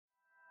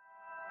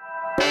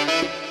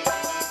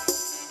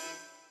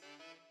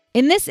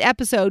In this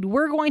episode,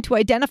 we're going to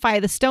identify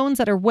the stones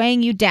that are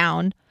weighing you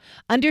down,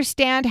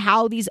 understand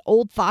how these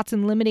old thoughts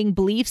and limiting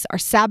beliefs are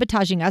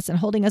sabotaging us and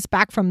holding us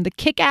back from the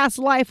kick-ass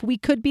life we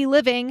could be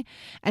living,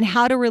 and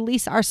how to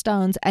release our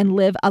stones and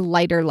live a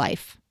lighter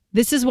life.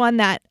 This is one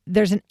that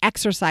there's an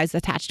exercise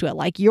attached to it.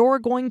 Like, you're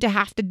going to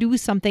have to do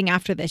something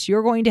after this.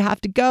 You're going to have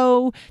to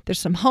go. There's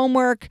some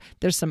homework.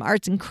 There's some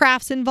arts and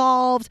crafts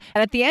involved.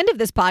 And at the end of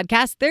this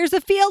podcast, there's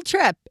a field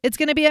trip. It's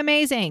going to be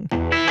amazing.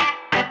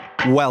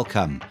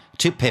 Welcome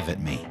to Pivot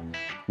Me,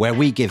 where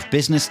we give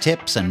business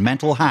tips and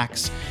mental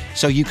hacks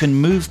so you can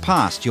move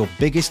past your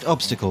biggest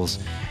obstacles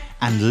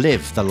and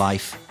live the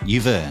life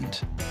you've earned.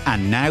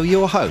 And now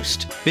your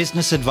host,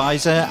 business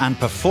advisor and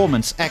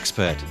performance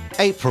expert,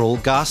 April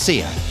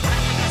Garcia.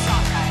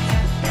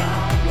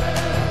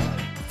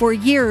 For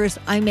years,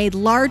 I made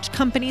large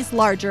companies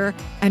larger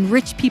and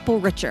rich people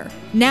richer.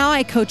 Now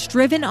I coach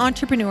driven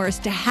entrepreneurs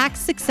to hack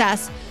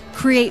success,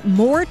 create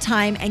more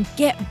time, and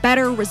get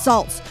better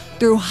results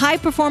through high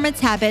performance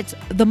habits,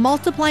 the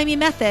Multiply Me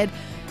method,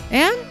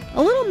 and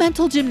a little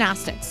mental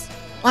gymnastics.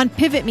 On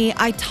Pivot Me,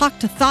 I talk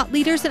to thought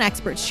leaders and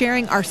experts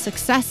sharing our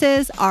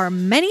successes, our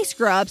many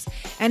screw-ups,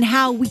 and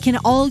how we can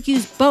all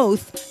use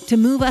both to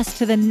move us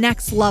to the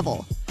next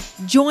level.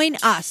 Join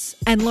us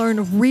and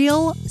learn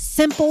real,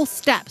 simple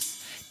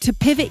steps to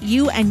pivot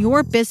you and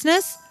your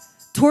business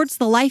towards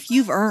the life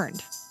you've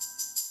earned.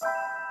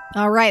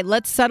 All right,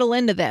 let's settle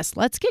into this.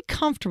 Let's get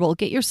comfortable.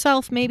 Get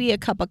yourself maybe a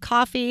cup of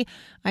coffee.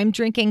 I'm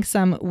drinking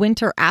some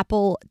winter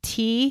apple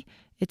tea.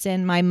 It's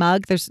in my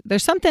mug. There's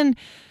something,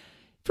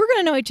 if we're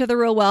going to know each other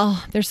real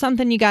well, there's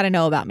something you got to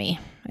know about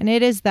me. And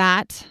it is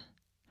that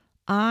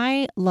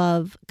I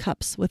love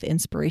cups with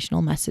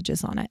inspirational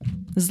messages on it.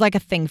 This is like a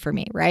thing for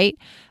me, right?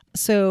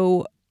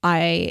 So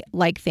I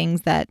like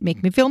things that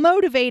make me feel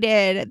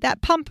motivated,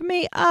 that pump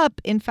me up.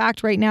 In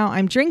fact, right now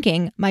I'm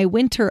drinking my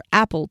winter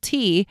apple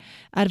tea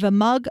out of a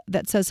mug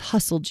that says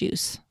Hustle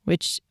Juice,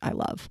 which I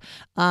love.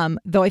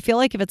 Though I feel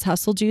like if it's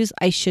Hustle Juice,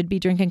 I should be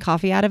drinking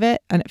coffee out of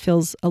it, and it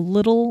feels a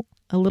little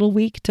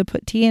weak to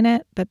put tea in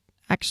it that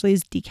actually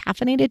is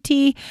decaffeinated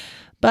tea.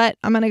 But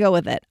I'm going to go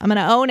with it. I'm going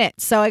to own it.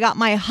 So I got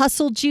my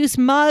Hustle Juice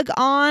mug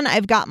on.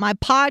 I've got my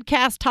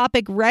podcast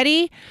topic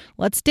ready.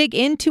 Let's dig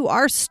into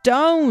our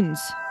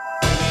stones.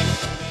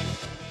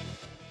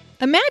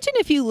 Imagine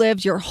if you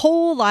lived your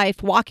whole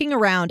life walking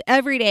around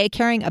every day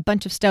carrying a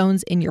bunch of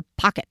stones in your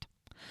pocket.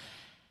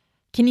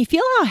 Can you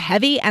feel how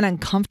heavy and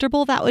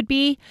uncomfortable that would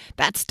be?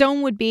 That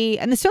stone would be,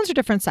 and the stones are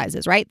different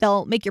sizes, right?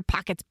 They'll make your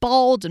pockets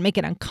bulge and make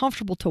it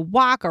uncomfortable to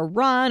walk or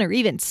run or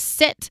even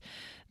sit.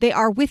 They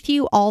are with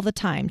you all the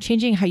time,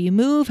 changing how you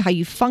move, how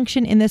you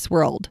function in this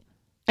world.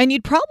 And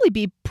you'd probably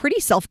be pretty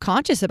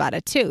self-conscious about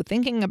it too,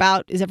 thinking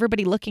about, is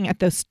everybody looking at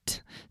those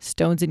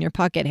stones in your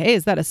pocket? Hey,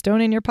 is that a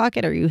stone in your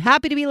pocket? Are you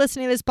happy to be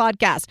listening to this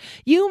podcast?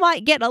 You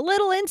might get a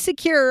little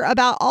insecure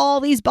about all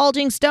these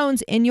bulging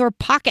stones in your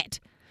pocket.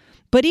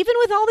 But even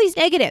with all these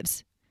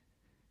negatives,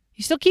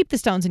 you still keep the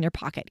stones in your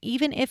pocket,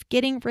 even if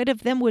getting rid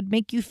of them would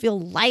make you feel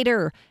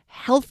lighter,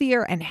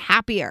 healthier, and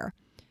happier.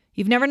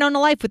 You've never known a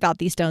life without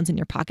these stones in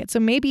your pocket. So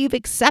maybe you've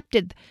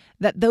accepted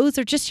that those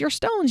are just your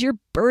stones, your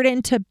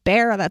burden to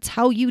bear. That's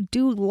how you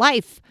do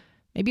life.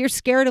 Maybe you're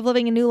scared of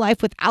living a new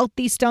life without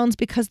these stones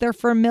because they're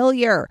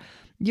familiar.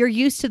 You're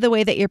used to the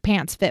way that your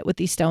pants fit with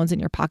these stones in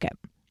your pocket.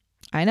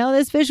 I know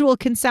this visual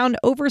can sound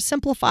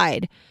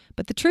oversimplified,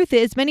 but the truth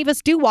is many of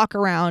us do walk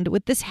around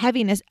with this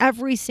heaviness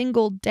every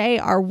single day.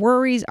 Our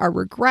worries, our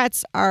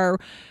regrets, our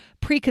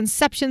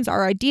preconceptions,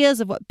 our ideas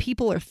of what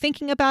people are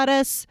thinking about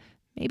us,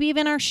 maybe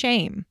even our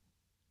shame.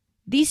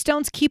 These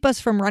stones keep us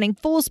from running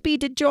full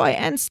speed to joy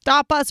and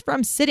stop us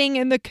from sitting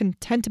in the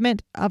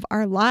contentment of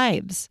our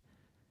lives.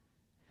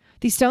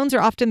 These stones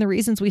are often the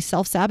reasons we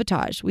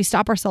self-sabotage. We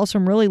stop ourselves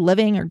from really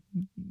living or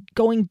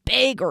going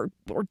big or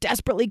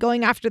desperately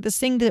going after this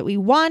thing that we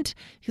want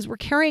because we're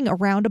carrying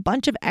around a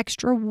bunch of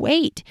extra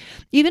weight.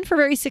 Even for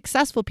very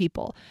successful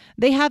people,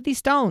 they have these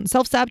stones.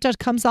 Self-sabotage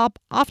comes up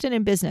often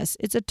in business.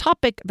 It's a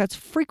topic that's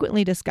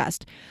frequently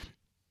discussed.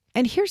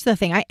 And here's the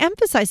thing, I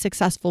emphasize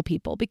successful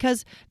people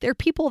because they're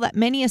people that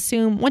many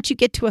assume once you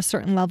get to a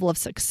certain level of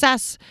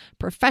success,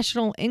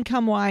 professional,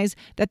 income-wise,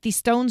 that these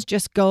stones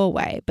just go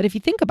away. But if you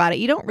think about it,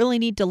 you don't really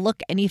need to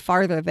look any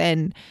farther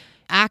than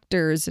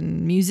actors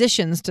and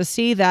musicians to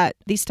see that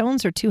these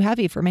stones are too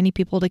heavy for many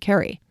people to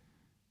carry.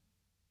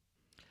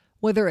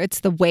 Whether it's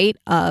the weight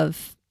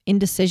of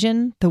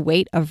indecision, the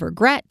weight of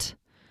regret,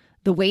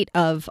 the weight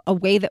of a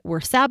way that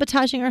we're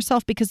sabotaging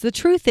ourselves. Because the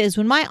truth is,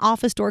 when my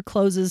office door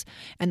closes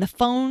and the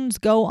phones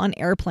go on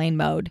airplane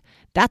mode,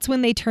 that's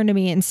when they turn to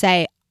me and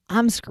say,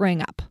 I'm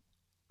screwing up.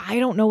 I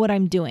don't know what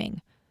I'm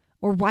doing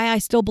or why I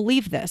still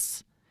believe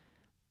this.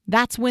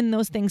 That's when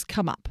those things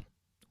come up.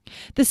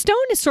 The stone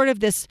is sort of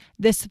this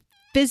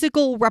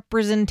physical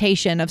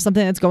representation of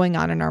something that's going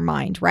on in our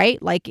mind, right?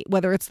 Like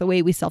whether it's the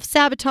way we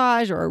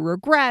self-sabotage or a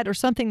regret or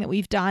something that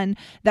we've done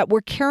that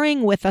we're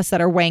carrying with us that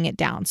are weighing it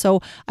down.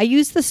 So I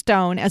use the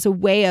stone as a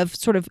way of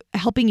sort of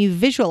helping you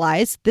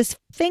visualize this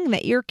thing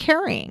that you're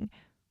carrying.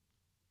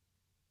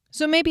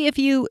 So maybe if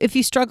you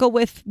struggle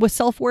with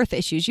self-worth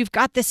issues, you've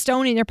got this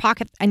stone in your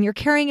pocket and you're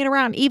carrying it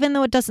around, even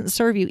though it doesn't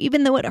serve you,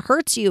 even though it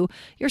hurts you,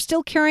 you're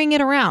still carrying it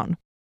around.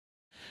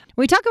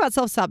 When we talk about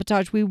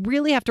self-sabotage, we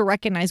really have to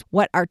recognize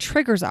what our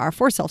triggers are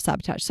for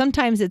self-sabotage.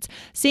 Sometimes it's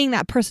seeing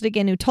that person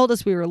again who told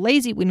us we were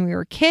lazy when we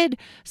were a kid.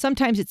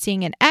 Sometimes it's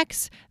seeing an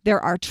ex. There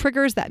are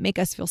triggers that make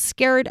us feel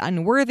scared,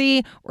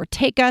 unworthy, or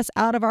take us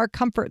out of our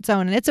comfort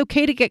zone. And it's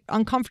okay to get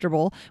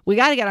uncomfortable. We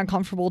got to get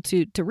uncomfortable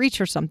to reach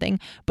for something.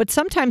 But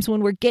sometimes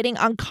when we're getting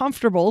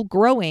uncomfortable,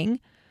 growing,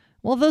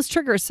 well, those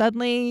triggers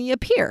suddenly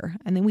appear,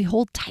 and then we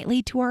hold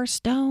tightly to our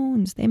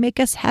stones. They make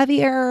us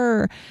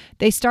heavier.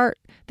 They start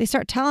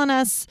telling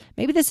us,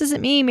 maybe this isn't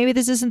me. Maybe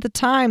this isn't the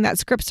time. That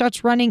script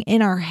starts running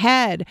in our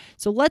head.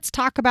 So let's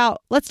talk about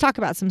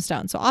some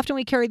stones. So often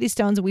we carry these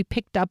stones and we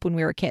picked up when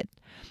we were a kid.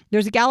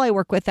 There's a gal I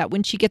work with that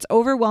when she gets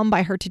overwhelmed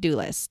by her to-do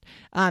list,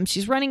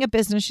 she's running a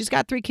business, she's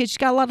got 3 kids, she's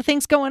got a lot of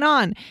things going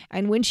on.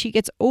 And when she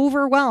gets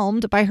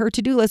overwhelmed by her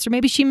to-do list, or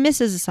maybe she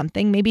misses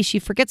something, maybe she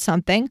forgets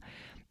something,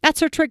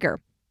 that's her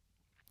trigger.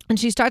 And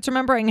she starts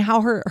remembering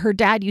how her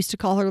dad used to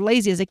call her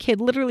lazy as a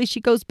kid. Literally,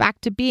 she goes back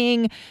to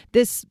being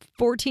this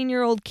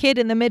 14-year-old kid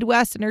in the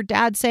Midwest and her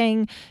dad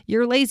saying,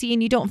 you're lazy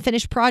and you don't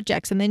finish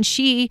projects. And then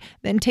she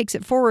then takes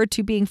it forward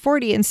to being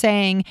 40 and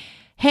saying,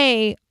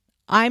 hey,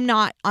 I'm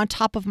not on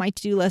top of my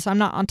to-do list. I'm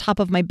not on top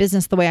of my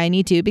business the way I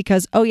need to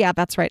because, oh yeah,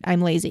 that's right,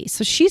 I'm lazy.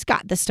 So she's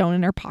got the stone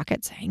in her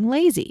pocket saying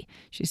lazy.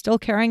 She's still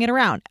carrying it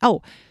around.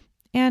 Oh,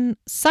 and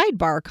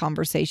sidebar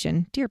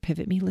conversation. Dear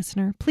Pivot Me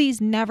listener, please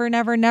never,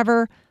 never,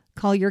 never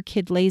call your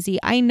kid lazy.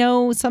 I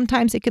know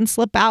sometimes it can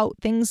slip out.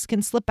 Things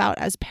can slip out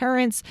as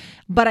parents,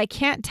 but I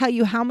can't tell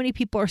you how many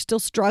people are still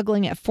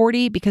struggling at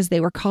 40 because they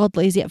were called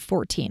lazy at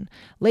 14.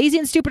 Lazy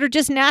and stupid are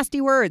just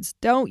nasty words.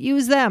 Don't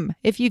use them.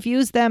 If you've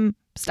used them,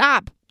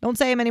 stop. Don't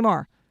say them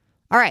anymore.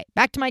 All right,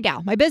 back to my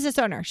gal, my business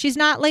owner. She's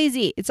not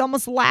lazy. It's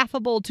almost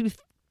laughable to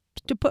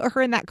put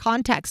her in that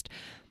context,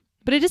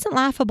 but it isn't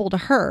laughable to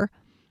her.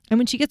 And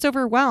when she gets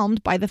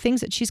overwhelmed by the things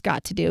that she's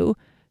got to do,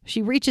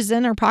 she reaches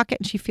in her pocket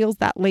and she feels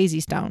that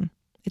lazy stone.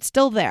 It's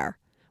still there.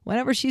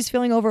 Whenever she's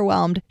feeling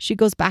overwhelmed, she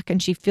goes back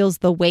and she feels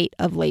the weight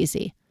of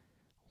lazy.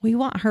 We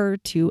want her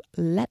to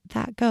let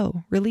that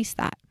go, release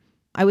that.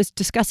 I was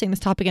discussing this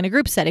topic in a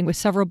group setting with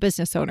several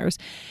business owners,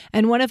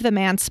 and one of the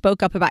men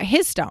spoke up about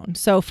his stone.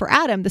 So for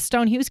Adam, the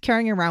stone he was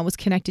carrying around was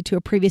connected to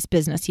a previous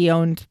business he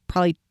owned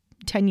probably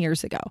 10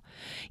 years ago.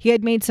 He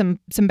had made some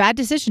bad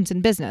decisions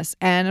in business,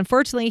 and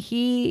unfortunately,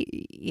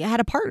 he had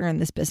a partner in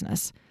this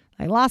business.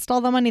 They lost all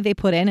the money they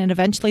put in, and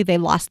eventually they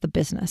lost the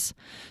business.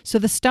 So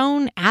the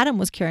stone Adam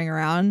was carrying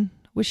around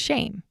was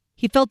shame.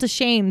 He felt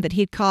ashamed that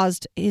he had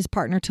caused his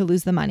partner to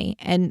lose the money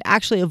and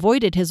actually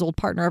avoided his old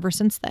partner ever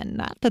since then.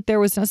 Not that there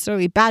was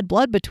necessarily bad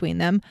blood between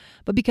them,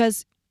 but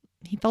because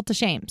he felt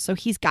ashamed. So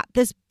he's got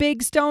this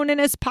big stone in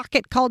his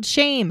pocket called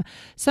shame.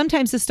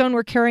 Sometimes the stone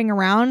we're carrying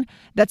around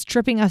that's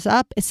tripping us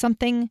up is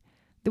something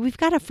that we've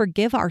got to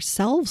forgive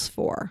ourselves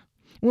for.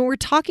 When we're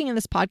talking in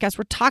this podcast,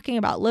 we're talking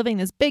about living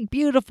this big,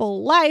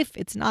 beautiful life.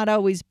 It's not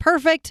always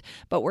perfect,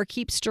 but we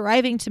keep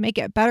striving to make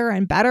it better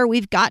and better.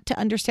 We've got to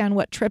understand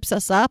what trips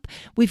us up.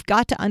 We've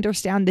got to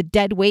understand the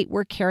dead weight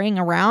we're carrying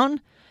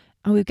around,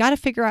 and we've got to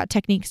figure out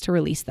techniques to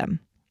release them.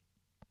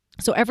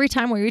 So every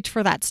time we reach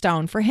for that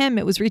stone, for him,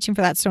 it was reaching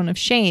for that stone of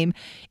shame.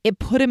 It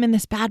put him in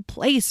this bad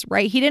place,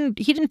 right? He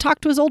didn't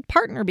talk to his old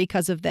partner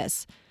because of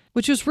this,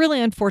 which was really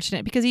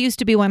unfortunate because he used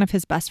to be one of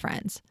his best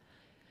friends.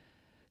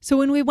 So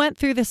when we went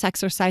through this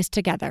exercise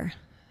together,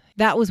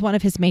 that was one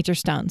of his major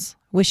stones,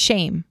 was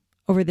shame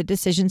over the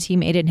decisions he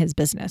made in his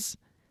business.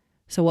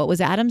 So what was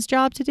Adam's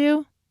job to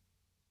do?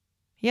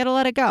 He had to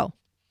let it go.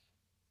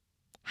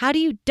 How do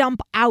you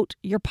dump out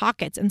your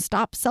pockets and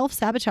stop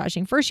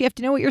self-sabotaging? First, you have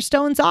to know what your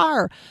stones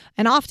are.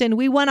 And often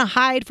we want to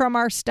hide from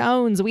our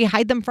stones. We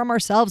hide them from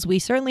ourselves. We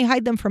certainly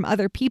hide them from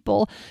other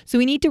people. So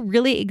we need to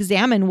really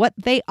examine what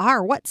they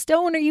are. What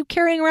stone are you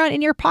carrying around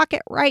in your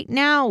pocket right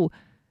now?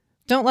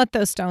 Don't let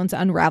those stones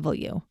unravel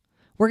you.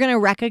 We're going to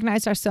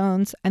recognize our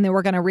stones, and then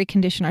we're going to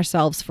recondition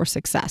ourselves for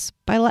success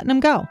by letting them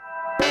go.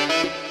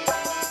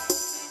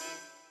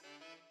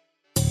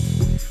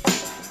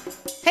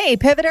 Hey,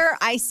 Pivoter,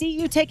 I see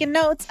you taking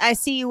notes. I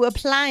see you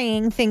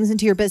applying things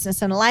into your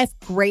business and life.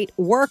 Great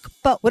work.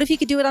 But what if you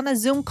could do it on a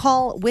Zoom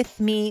call with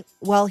me?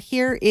 Well,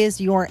 here is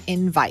your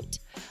invite.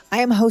 I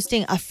am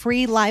hosting a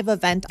free live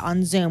event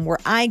on Zoom where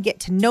I get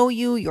to know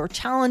you, your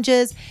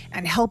challenges,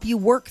 and help you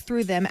work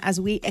through them as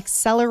we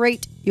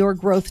accelerate your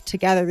growth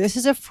together. This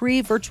is a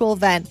free virtual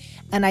event,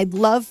 and I'd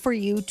love for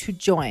you to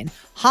join.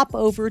 Hop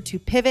over to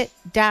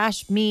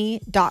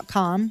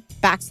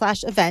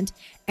pivot-me.com/event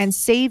and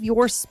save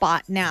your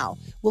spot now.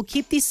 We'll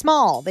keep these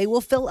small. They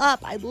will fill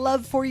up. I'd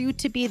love for you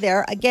to be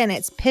there. Again,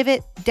 it's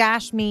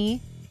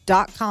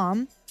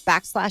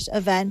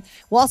pivot-me.com/event.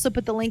 We'll also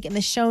put the link in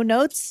the show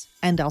notes,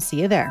 and I'll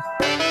see you there.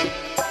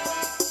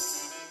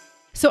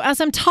 So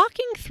as I'm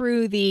talking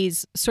through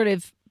these sort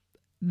of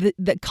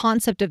the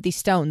concept of these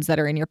stones that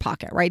are in your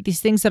pocket, right?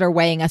 These things that are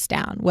weighing us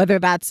down, whether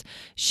that's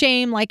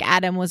shame like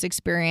Adam was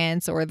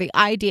experiencing or the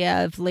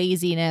idea of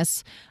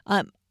laziness,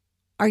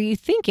 are you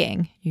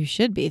thinking? You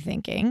should be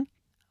thinking,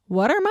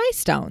 what are my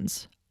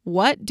stones?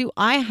 What do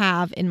I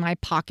have in my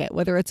pocket?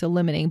 Whether it's a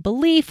limiting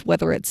belief,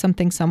 whether it's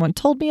something someone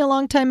told me a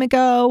long time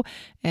ago,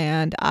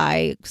 and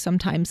I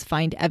sometimes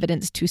find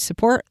evidence to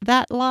support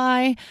that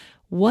lie.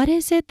 What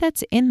is it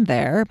that's in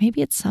there?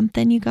 Maybe it's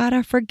something you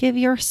gotta forgive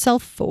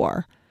yourself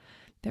for.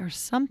 There's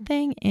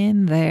something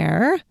in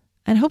there,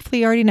 and hopefully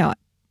you already know it.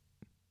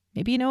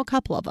 Maybe you know a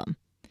couple of them.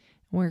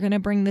 We're going to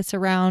bring this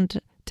around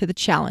to the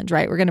challenge,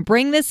 right? We're going to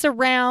bring this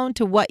around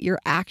to what you're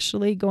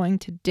actually going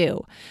to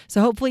do.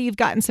 So hopefully you've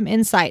gotten some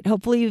insight.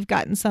 Hopefully you've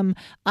gotten some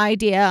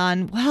idea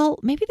on, well,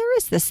 maybe there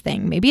is this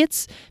thing. Maybe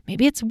it's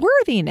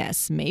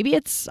worthiness. Maybe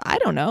it's, I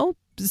don't know,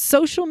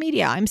 social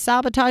media. I'm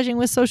sabotaging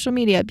with social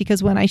media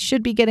because when I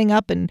should be getting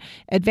up and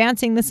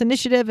advancing this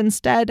initiative,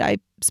 instead I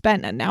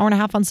spent an hour and a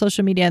half on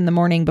social media in the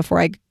morning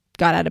before I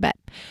got out of bed.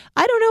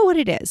 I don't know what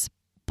it is,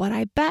 but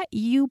I bet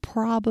you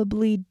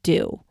probably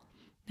do.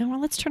 Now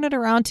let's turn it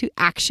around to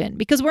action,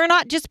 because we're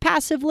not just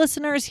passive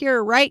listeners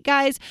here, right,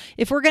 guys?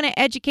 If we're going to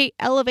educate,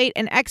 elevate,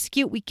 and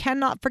execute, we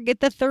cannot forget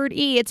the third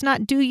E. It's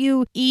not do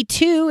you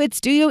E2, it's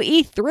do you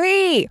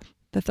E3.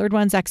 The third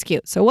one's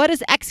execute. So what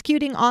does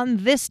executing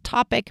on this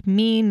topic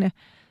mean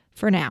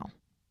for now?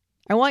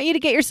 I want you to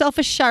get yourself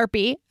a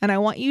Sharpie, and I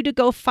want you to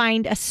go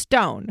find a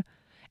stone.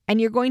 And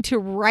you're going to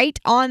write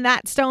on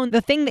that stone the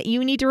thing that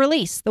you need to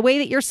release, the way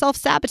that you're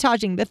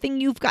self-sabotaging, the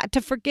thing you've got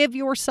to forgive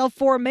yourself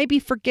for, maybe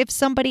forgive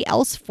somebody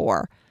else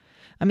for.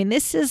 I mean,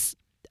 this is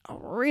a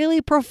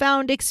really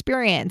profound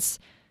experience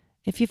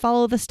if you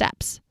follow the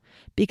steps,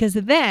 because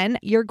then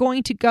you're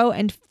going to go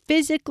and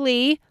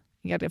physically,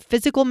 you got a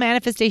physical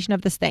manifestation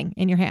of this thing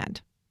in your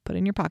hand, put it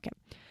in your pocket.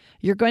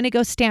 You're going to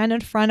go stand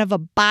in front of a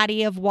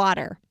body of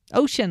water,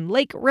 ocean,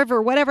 lake,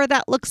 river, whatever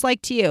that looks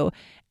like to you.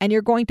 And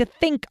you're going to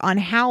think on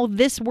how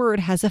this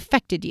word has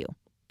affected you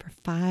for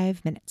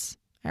 5 minutes.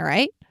 All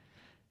right?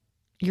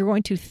 You're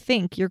going to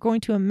think, you're going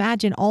to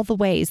imagine all the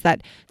ways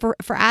that, for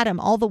Adam,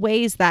 all the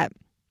ways that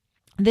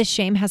this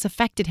shame has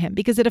affected him,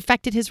 because it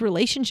affected his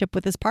relationship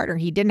with his partner.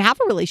 He didn't have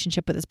a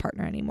relationship with his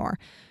partner anymore.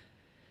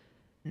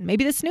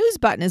 Maybe the snooze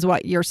button is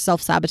what you're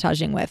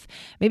self-sabotaging with.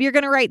 Maybe you're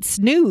going to write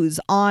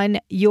snooze on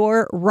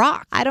your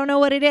rock. I don't know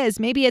what it is.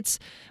 Maybe it's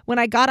when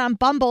I got on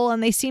Bumble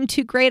and they seemed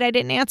too great, I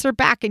didn't answer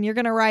back, and you're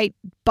going to write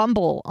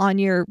Bumble on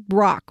your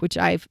rock, which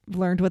I've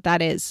learned what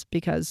that is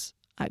because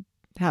I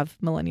have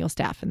millennial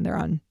staff and they're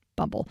on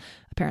Bumble,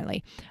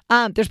 apparently.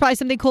 There's probably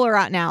something cooler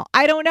out now.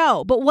 I don't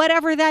know. But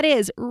whatever that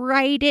is,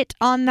 write it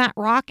on that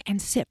rock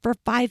and sit for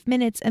 5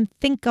 minutes and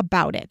think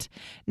about it.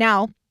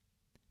 Now,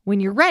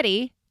 when you're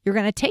ready, you're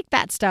going to take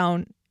that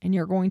stone and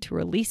you're going to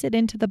release it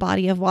into the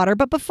body of water.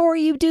 But before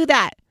you do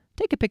that,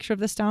 take a picture of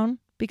the stone,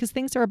 because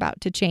things are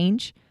about to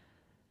change.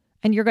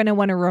 And you're going to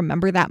want to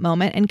remember that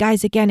moment. And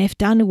guys, again, if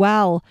done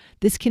well,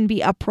 this can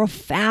be a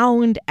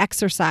profound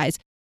exercise.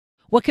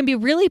 What can be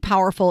really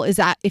powerful is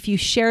that if you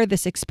share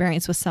this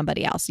experience with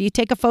somebody else, you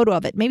take a photo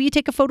of it. Maybe you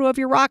take a photo of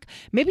your rock.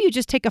 Maybe you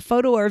just take a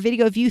photo or a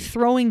video of you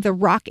throwing the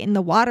rock in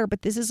the water.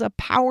 But this is a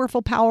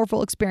powerful,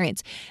 powerful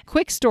experience.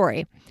 Quick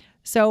story.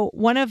 So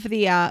one of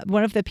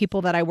the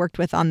people that I worked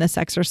with on this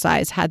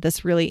exercise had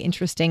this really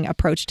interesting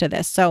approach to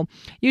this. So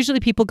usually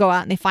people go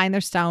out and they find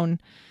their stone,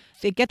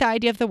 they get the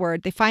idea of the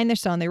word, they find their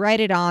stone, they write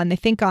it on, they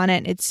think on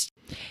it.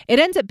 It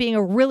ends up being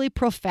a really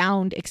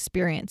profound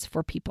experience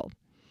for people.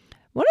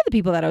 One of the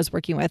people that I was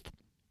working with,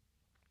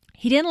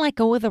 he didn't let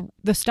go of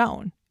the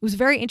stone. It was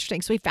very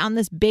interesting. So he found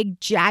this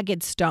big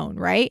jagged stone,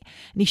 right?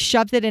 And he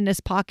shoved it in his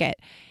pocket.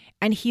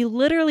 And he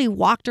literally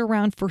walked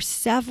around for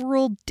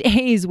several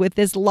days with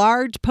this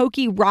large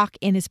pokey rock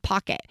in his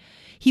pocket.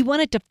 He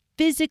wanted to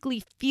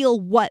physically feel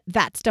what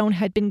that stone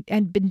had been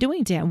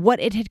doing to him, what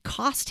it had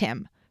cost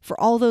him for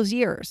all those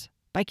years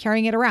by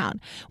carrying it around.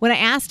 When I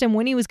asked him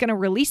when he was going to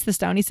release the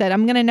stone, he said,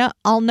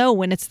 I'll know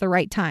when it's the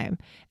right time.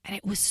 And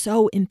it was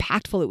so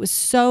impactful. It was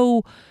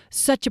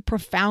such a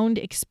profound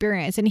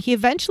experience. And he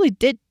eventually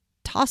did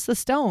toss the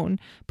stone,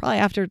 probably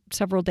after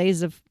several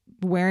days of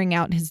wearing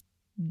out his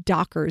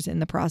Dockers in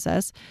the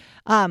process.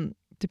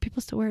 Do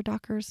people still wear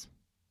Dockers?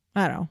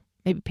 I don't know.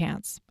 Maybe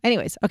pants.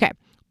 Anyways, okay.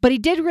 But he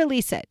did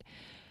release it.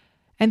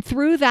 And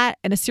through that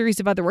and a series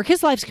of other work,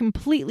 his life's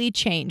completely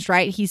changed,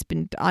 right? He's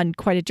been on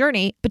quite a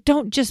journey, but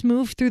don't just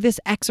move through this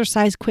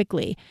exercise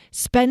quickly.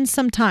 Spend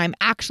some time,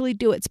 actually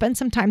do it. Spend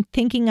some time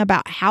thinking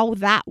about how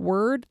that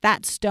word,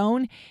 that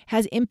stone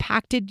has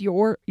impacted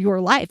your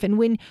life. And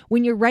when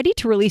you're ready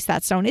to release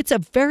that stone, it's a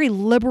very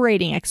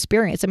liberating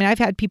experience. I mean, I've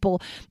had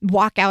people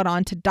walk out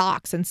onto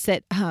docks and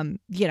sit,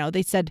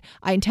 they said,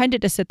 I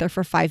intended to sit there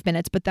for 5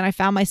 minutes, but then I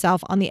found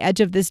myself on the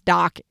edge of this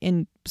dock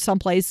in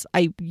someplace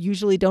I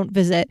usually don't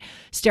visit,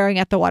 staring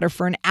at the water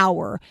for an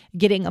hour,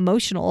 getting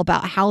emotional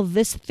about how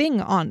this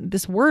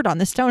word on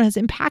the stone has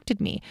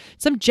impacted me.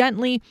 Some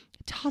gently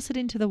toss it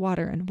into the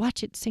water and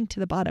watch it sink to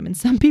the bottom. And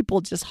some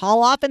people just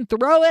haul off and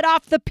throw it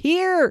off the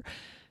pier.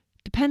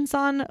 Depends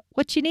on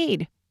what you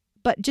need.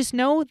 But just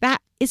know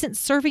that isn't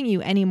serving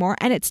you anymore.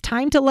 And it's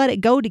time to let it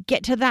go to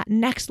get to that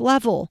next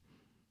level.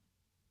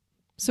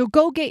 So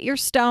go get your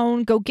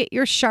stone, go get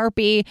your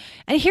Sharpie.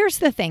 And here's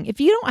the thing. If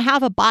you don't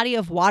have a body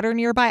of water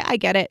nearby, I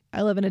get it.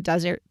 I live in a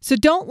desert. So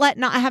don't let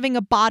not having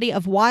a body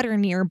of water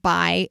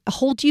nearby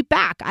hold you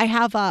back. I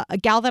have a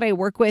gal that I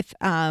work with.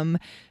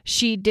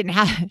 She didn't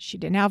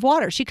have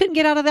water. She couldn't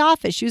get out of the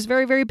office. She was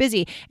very, very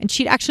busy. And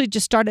she'd actually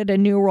just started a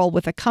new role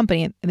with a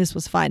company. And this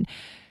was fun.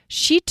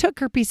 She took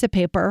her piece of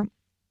paper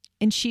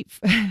and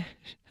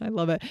I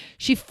love it.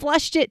 She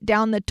flushed it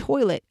down the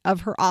toilet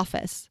of her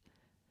office.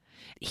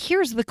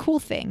 Here's the cool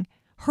thing.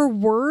 Her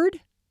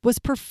word was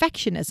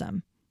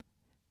perfectionism.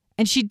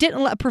 And she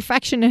didn't let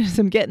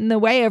perfectionism get in the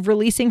way of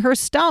releasing her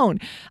stone.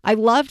 I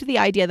loved the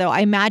idea, though.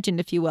 I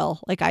imagined, if you will,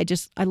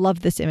 I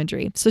love this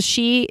imagery. So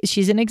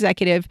she's an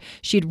executive.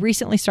 She'd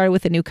recently started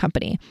with a new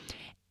company.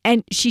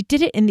 And she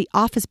did it in the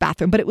office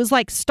bathroom, but it was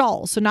like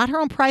stalls. So not her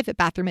own private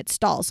bathroom, it's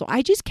stalls. So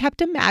I just kept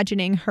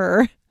imagining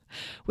her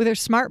with her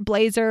smart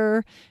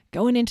blazer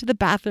going into the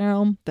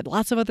bathroom that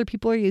lots of other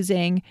people are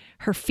using,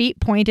 her feet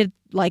pointed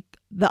like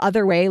the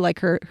other way, like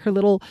her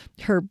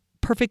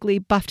perfectly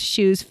buffed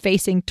shoes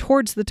facing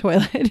towards the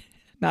toilet,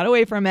 not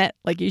away from it,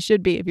 like you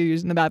should be if you're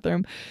using the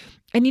bathroom.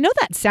 And you know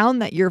that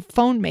sound that your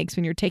phone makes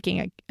when you're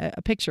taking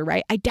a picture,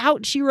 right? I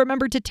doubt she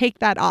remembered to take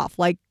that off.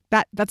 Like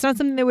that's not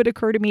something that would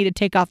occur to me to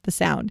take off the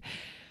sound.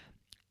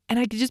 And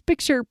I could just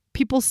picture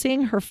people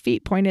seeing her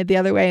feet pointed the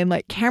other way and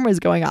like cameras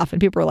going off and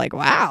people are like,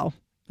 wow,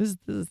 this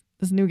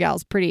new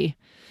gal's pretty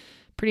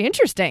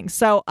interesting.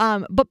 So,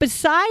 but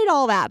beside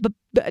all that, but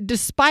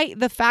despite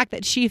the fact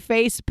that she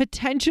faced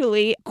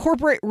potentially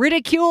corporate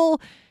ridicule,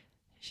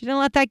 she didn't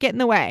let that get in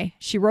the way.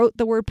 She wrote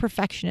the word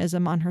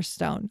perfectionism on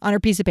her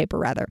piece of paper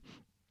rather.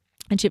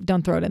 And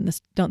don't throw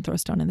a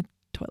stone in the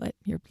toilet.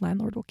 Your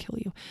landlord will kill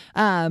you.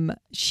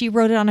 She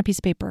wrote it on a piece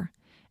of paper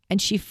and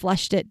she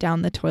flushed it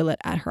down the toilet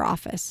at her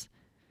office.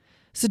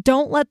 So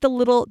don't let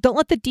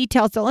the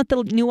details, don't let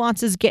the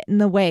nuances get in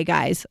the way,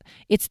 guys.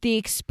 It's the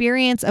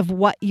experience of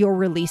what you're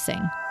releasing.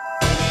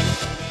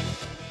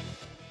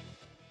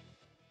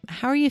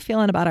 How are you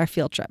feeling about our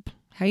field trip?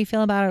 How are you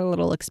feeling about our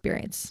little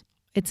experience?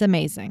 It's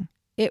amazing.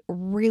 It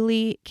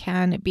really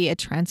can be a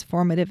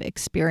transformative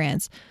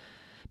experience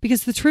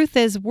because the truth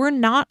is we're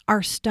not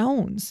our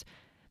stones.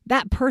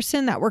 That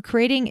person that we're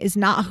creating is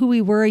not who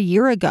we were a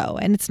year ago.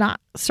 And it's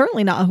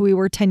certainly not who we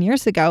were 10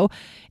 years ago.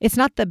 It's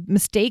not the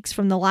mistakes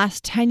from the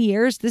last 10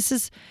 years. This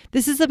is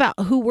about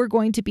who we're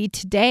going to be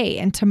today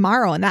and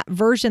tomorrow. And that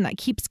version that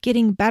keeps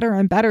getting better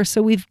and better.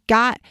 So we've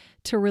got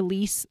to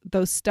release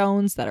those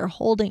stones that are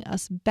holding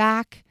us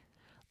back.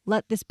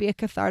 Let this be a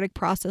cathartic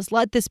process.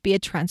 Let this be a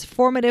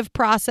transformative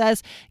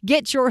process.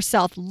 Get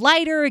yourself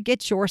lighter.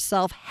 Get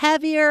yourself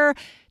heavier.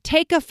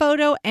 Take a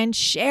photo and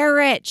share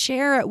it.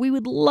 Share it. We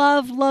would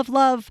love, love,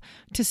 love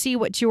to see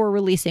what you are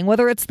releasing,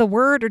 whether it's the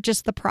word or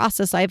just the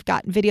process. I've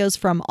gotten videos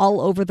from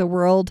all over the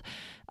world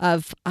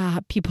of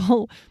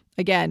people,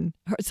 again,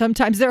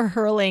 sometimes they're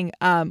hurling.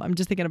 I'm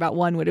just thinking about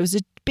one when it was a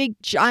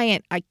big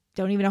giant, I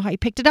don't even know how he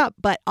picked it up,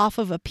 but off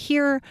of a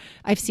pier.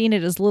 I've seen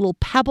it as little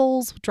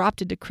pebbles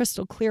dropped into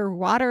crystal clear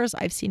waters.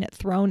 I've seen it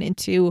thrown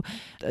into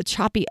a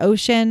choppy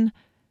ocean.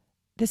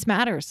 This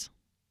matters.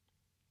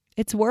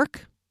 It's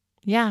work.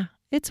 Yeah.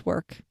 It's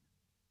work,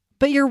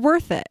 but you're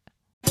worth it.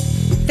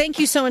 Thank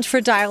you so much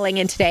for dialing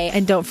in today.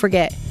 And don't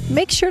forget,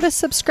 make sure to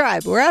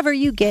subscribe wherever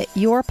you get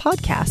your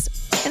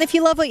podcast. And if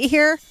you love what you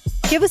hear,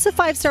 give us a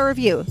 5-star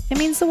review. It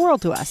means the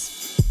world to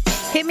us.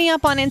 Hit me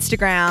up on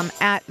Instagram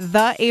at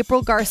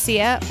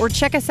 @TheAprilGarcia or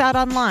check us out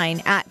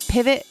online at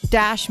pivot-me.com.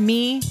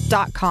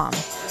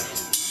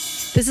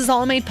 This is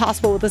all made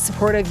possible with the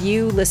support of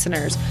you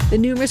listeners, the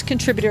numerous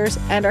contributors,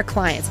 and our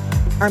clients.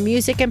 Our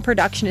music and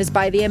production is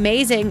by the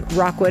amazing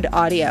Rockwood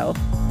Audio.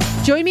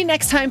 Join me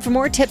next time for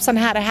more tips on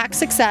how to hack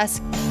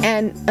success.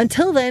 And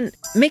until then,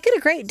 make it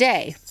a great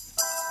day.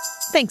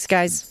 Thanks,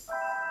 guys.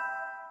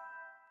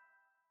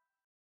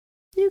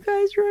 You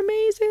guys are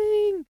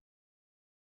amazing.